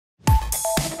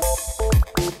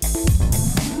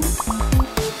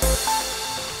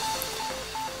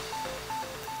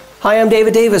Hi, I'm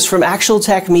David Davis from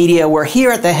ActualTech Media. We're here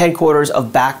at the headquarters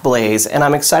of Backblaze, and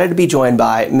I'm excited to be joined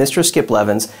by Mr. Skip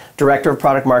Levens, Director of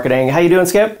Product Marketing. How you doing,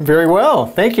 Skip? Very well,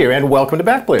 thank you, and welcome to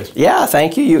Backblaze. Yeah,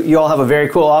 thank you. You all have a very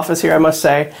cool office here, I must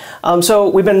say. So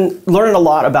we've been learning a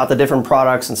lot about the different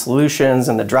products and solutions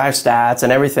and the drive stats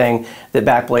and everything that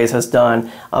Backblaze has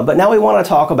done. But now we want to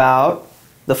talk about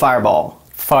the Fireball.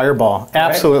 Fireball,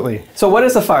 absolutely. Right? So what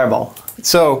is the Fireball?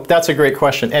 So that's a great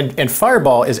question. And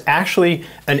Fireball is actually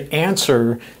an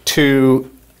answer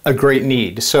to a great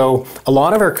need. So a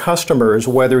lot of our customers,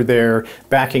 whether they're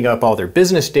backing up all their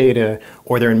business data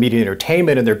or they're in media and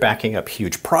entertainment and they're backing up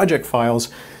huge project files,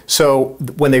 so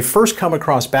when they first come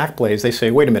across Backblaze, they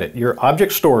say, wait a minute, your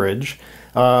object storage,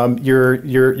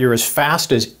 you're as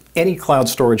fast as any cloud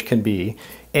storage can be,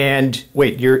 and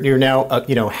wait, you're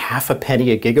now half a penny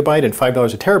a gigabyte and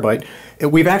 $5 a terabyte.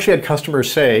 We've actually had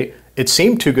customers say, it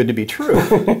seemed too good to be true.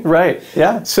 Right,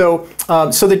 yeah. So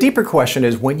the deeper question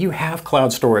is, when you have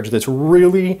cloud storage that's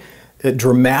really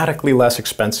dramatically less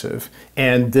expensive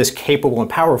and this capable and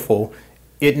powerful,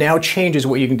 it now changes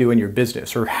what you can do in your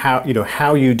business, or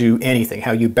how you do anything,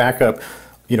 how you back up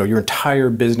your entire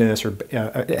business, or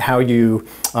how you,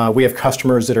 we have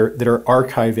customers that are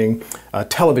archiving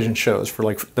television shows for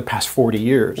like the past 40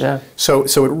 years. Yeah. So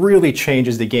it really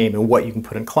changes the game and what you can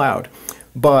put in cloud.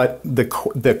 But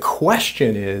the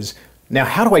question is, now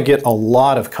how do I get a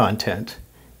lot of content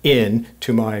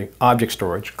into my object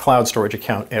storage, cloud storage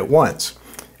account at once?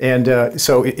 And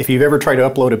so if you've ever tried to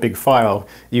upload a big file,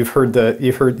 you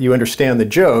understand the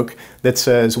joke that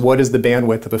says, what is the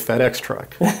bandwidth of a FedEx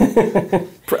truck?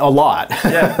 A lot.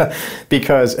 Yeah.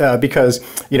 because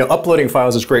uploading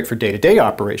files is great for day-to-day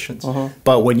operations.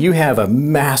 But when you have a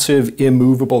massive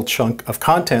immovable chunk of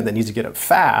content that needs to get up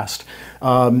fast,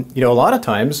 a lot of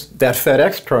times that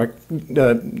FedEx truck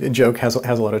joke has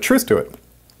a lot of truth to it.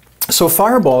 So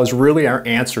Fireball is really our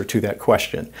answer to that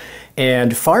question.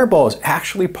 And Fireball is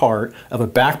actually part of a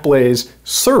Backblaze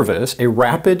service, a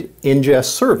rapid ingest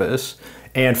service,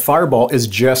 and Fireball is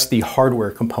just the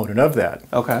hardware component of that.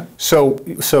 Okay. So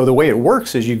the way it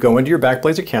works is you go into your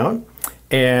Backblaze account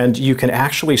and you can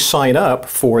actually sign up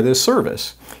for this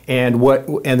service. And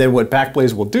then what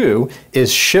Backblaze will do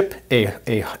is ship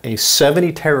a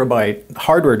 70 terabyte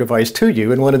hardware device to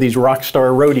you in one of these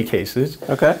Rockstar Roadie cases.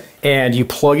 Okay. And you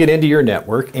plug it into your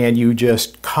network and you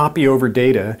just copy over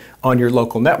data on your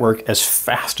local network as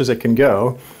fast as it can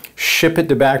go, ship it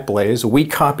to Backblaze. We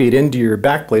copy it into your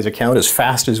Backblaze account as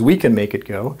fast as we can make it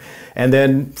go. And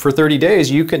then for 30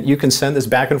 days, you can send this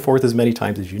back and forth as many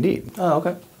times as you need. Oh,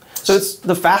 okay. So it's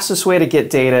the fastest way to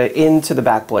get data into the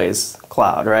Backblaze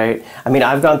cloud, right? I mean,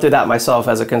 I've gone through that myself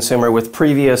as a consumer with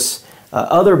previous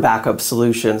other backup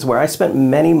solutions where I spent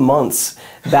many months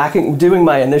doing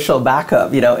my initial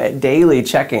backup, daily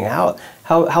checking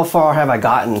how far have I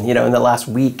gotten, in the last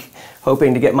week,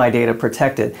 hoping to get my data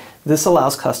protected. This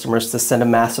allows customers to send a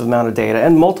massive amount of data,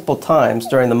 and multiple times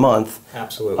during the month,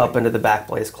 up into the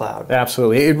Backblaze cloud.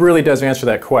 Absolutely. It really does answer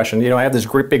that question. I have this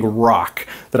great big rock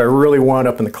that I really want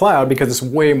up in the cloud because it's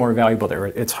way more valuable there.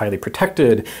 It's highly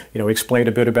protected. We explained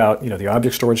a bit about the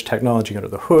object storage technology under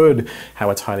the hood,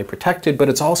 how it's highly protected, but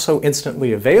it's also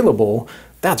instantly available.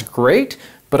 That's great,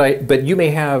 but you may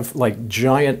have like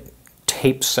giant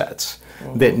tape sets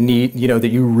that that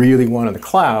you really want in the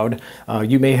cloud.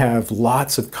 You may have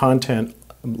lots of content,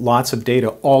 lots of data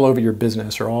all over your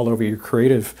business or all over your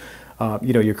creative,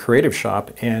 your creative shop,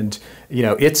 and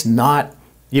it's not.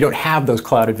 You don't have those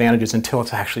cloud advantages until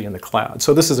it's actually in the cloud.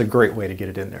 So this is a great way to get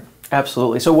it in there.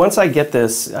 Absolutely. So once I get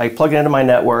this, I plug it into my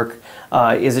network.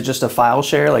 Is it just a file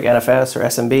share like NFS or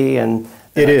SMB? And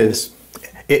it is.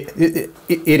 It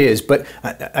is, but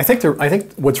I think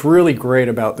what's really great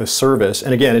about this service,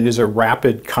 and again, it is a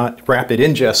rapid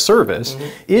ingest service,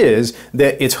 is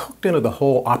that it's hooked into the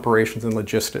whole operations and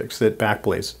logistics that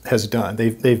Backblaze has done.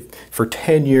 They've for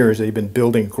 10 years they've been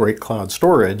building great cloud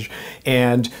storage,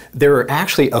 and there are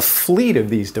actually a fleet of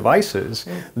these devices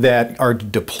that are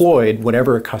deployed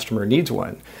whenever a customer needs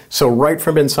one. So right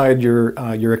from inside your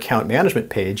account management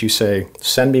page, you say,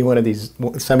 send me one of these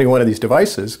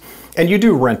devices. And you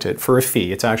do rent it for a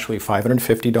fee. It's actually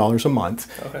 $550 a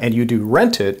month, and you do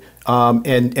rent it.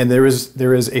 And there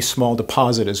is a small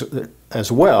deposit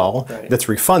as well that's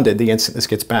refunded the instant this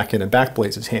gets back into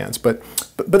Backblaze's hands. But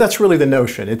that's really the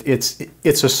notion.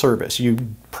 It's a service. You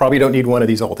probably don't need one of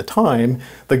these all the time.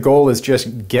 The goal is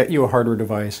just get you a hardware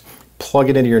device, plug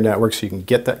it into your network so you can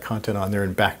get that content on there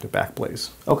and back to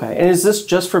Backblaze. Okay, and is this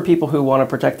just for people who want to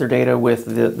protect their data with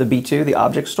the B2, the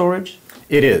object storage?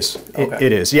 It is. Okay.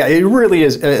 It is. Yeah, it really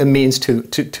is a means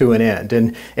to an end.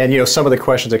 And you know, some of the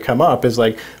questions that come up is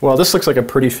like, well, this looks like a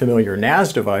pretty familiar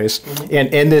NAS device,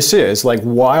 and this is like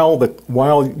while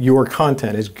your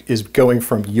content is going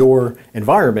from your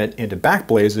environment into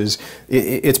Backblaze's,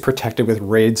 it's protected with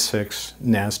RAID 6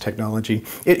 NAS technology.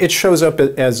 It shows up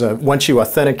as once you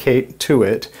authenticate to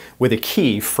it with a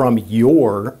key from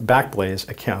your Backblaze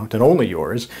account and only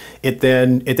yours, it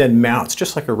then mounts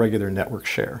just like a regular network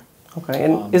share. Okay,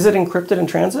 and is it encrypted in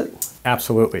transit?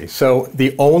 Absolutely. So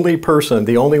the only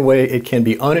way it can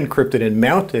be unencrypted and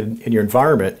mounted in your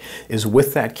environment is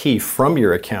with that key from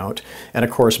your account. And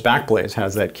of course, Backblaze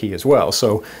has that key as well.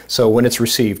 So when it's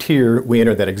received here, we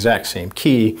enter that exact same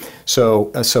key.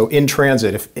 So in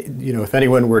transit, if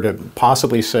anyone were to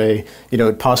possibly say,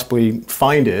 possibly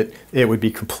find it, it would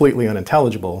be completely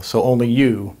unintelligible. So only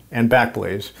you and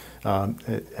Backblaze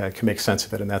can make sense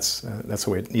of it, and that's the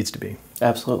way it needs to be.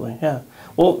 Absolutely, yeah.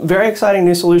 Well, very exciting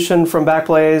new solution from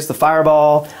Backblaze, the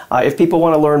Fireball. If people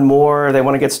want to learn more, they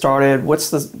want to get started,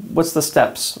 what's the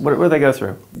steps? What do they go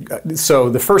through? So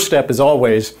the first step is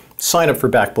always sign up for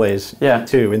Backblaze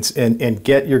too, and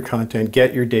get your content,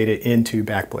 get your data into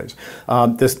Backblaze.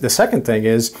 The second thing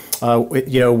is,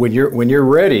 when you're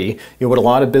ready, what a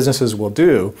lot of businesses will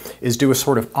do is do a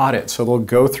sort of audit. So they'll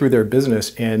go through their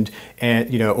business and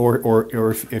or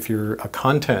if you're a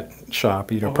content shop,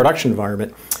 production environment,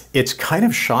 it's kind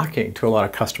of shocking to a lot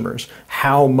of customers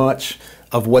how much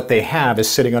of what they have is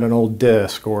sitting on an old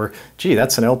disk, or gee,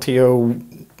 that's an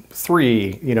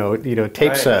LTO3,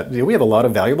 tape set. We have a lot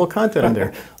of valuable content on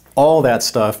there. All that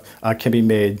stuff can be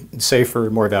made safer,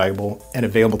 more valuable, and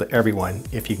available to everyone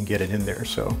if you can get it in there.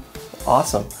 So,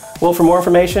 awesome. Well, for more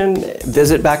information,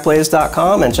 visit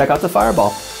backblaze.com and check out the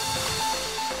Fireball.